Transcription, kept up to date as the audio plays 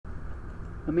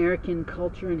American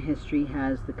culture and history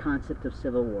has the concept of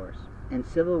civil wars, and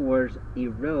civil wars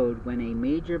erode when a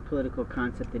major political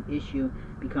concept and issue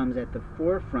becomes at the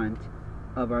forefront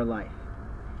of our life.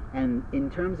 And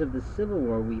in terms of the Civil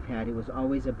War we've had, it was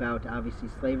always about, obviously,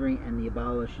 slavery and the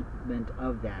abolishment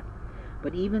of that.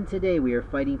 But even today, we are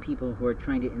fighting people who are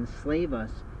trying to enslave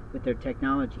us with their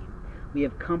technology. We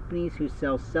have companies who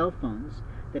sell cell phones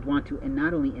that want to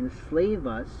not only enslave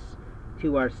us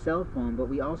to our cell phone, but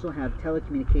we also have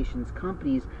telecommunications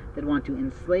companies that want to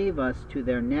enslave us to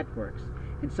their networks.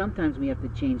 And sometimes we have to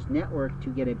change network to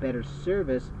get a better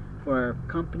service for our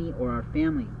company or our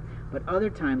family. But other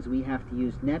times we have to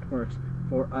use networks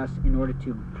for us in order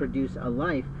to produce a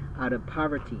life out of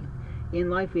poverty. In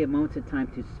life we have moments of time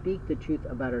to speak the truth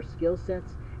about our skill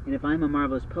sets, and if I'm a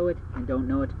marvelous poet and don't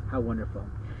know it, how wonderful.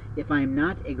 If I am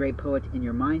not a great poet in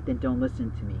your mind, then don't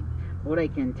listen to me. But what I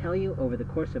can tell you over the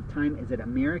course of time is that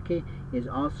America is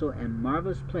also a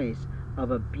marvelous place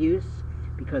of abuse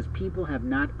because people have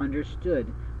not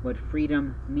understood what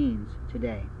freedom means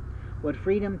today. What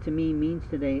freedom to me means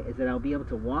today is that I'll be able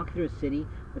to walk through a city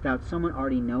without someone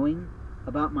already knowing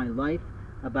about my life,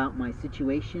 about my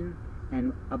situation,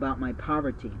 and about my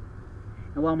poverty.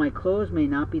 And while my clothes may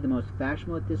not be the most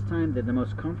fashionable at this time, they're the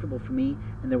most comfortable for me,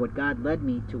 and they're what God led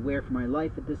me to wear for my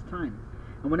life at this time.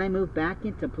 And when I move back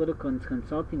into political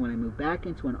consulting, when I move back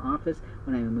into an office,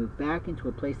 when I move back into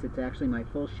a place that's actually my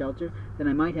full shelter, then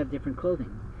I might have different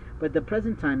clothing. But at the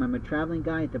present time, I'm a traveling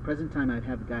guy. At the present time,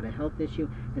 I've got a health issue.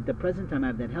 At the present time, I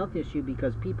have that health issue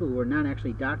because people who are not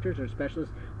actually doctors or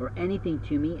specialists or anything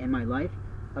to me in my life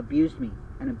abused me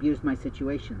and abused my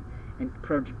situation and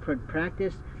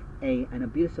practiced an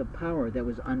abuse of power that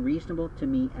was unreasonable to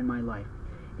me and my life.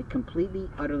 It completely,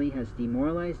 utterly has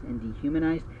demoralized and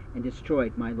dehumanized and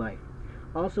destroyed my life.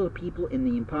 Also, people in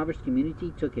the impoverished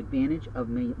community took advantage of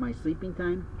my sleeping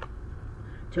time,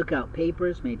 took out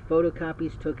papers, made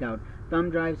photocopies, took out thumb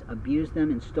drives, abused them,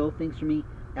 and stole things from me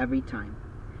every time.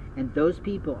 And those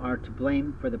people are to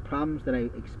blame for the problems that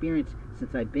I've experienced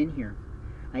since I've been here.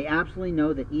 I absolutely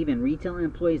know that even retail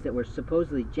employees that were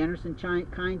supposedly generous and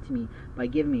kind to me by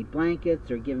giving me blankets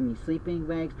or giving me sleeping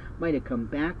bags might have come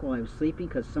back while I was sleeping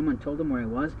because someone told them where I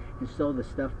was and stole the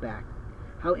stuff back.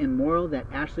 How immoral that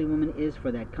Ashley woman is for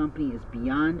that company is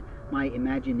beyond my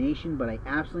imagination, but I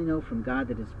absolutely know from God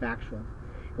that it's factual.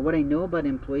 And what I know about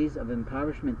employees of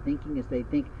impoverishment thinking is they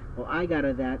think, well, I got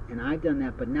out of that and I've done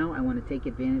that, but now I want to take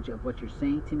advantage of what you're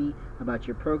saying to me about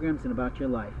your programs and about your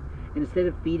life. And instead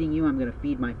of feeding you, I'm going to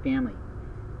feed my family.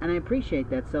 And I appreciate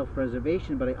that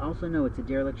self-preservation, but I also know it's a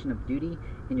dereliction of duty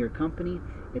in your company.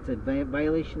 It's a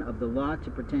violation of the law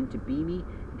to pretend to be me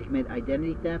and to commit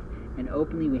identity theft. And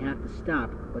openly, we have to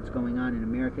stop what's going on in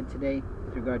America today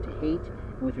with regard to hate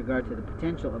and with regard to the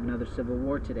potential of another civil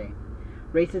war today.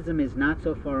 Racism is not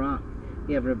so far off.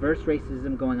 We have reverse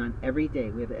racism going on every day.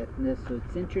 We have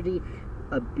ethnicity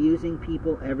abusing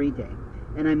people every day.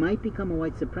 And I might become a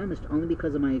white supremacist only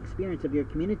because of my experience of your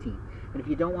community. And if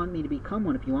you don't want me to become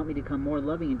one, if you want me to become more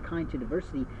loving and kind to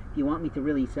diversity, if you want me to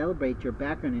really celebrate your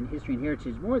background in history and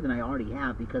heritage more than I already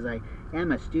have because I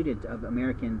am a student of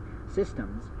American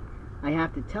systems, I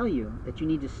have to tell you that you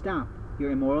need to stop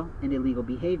your immoral and illegal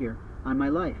behavior on my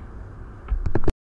life.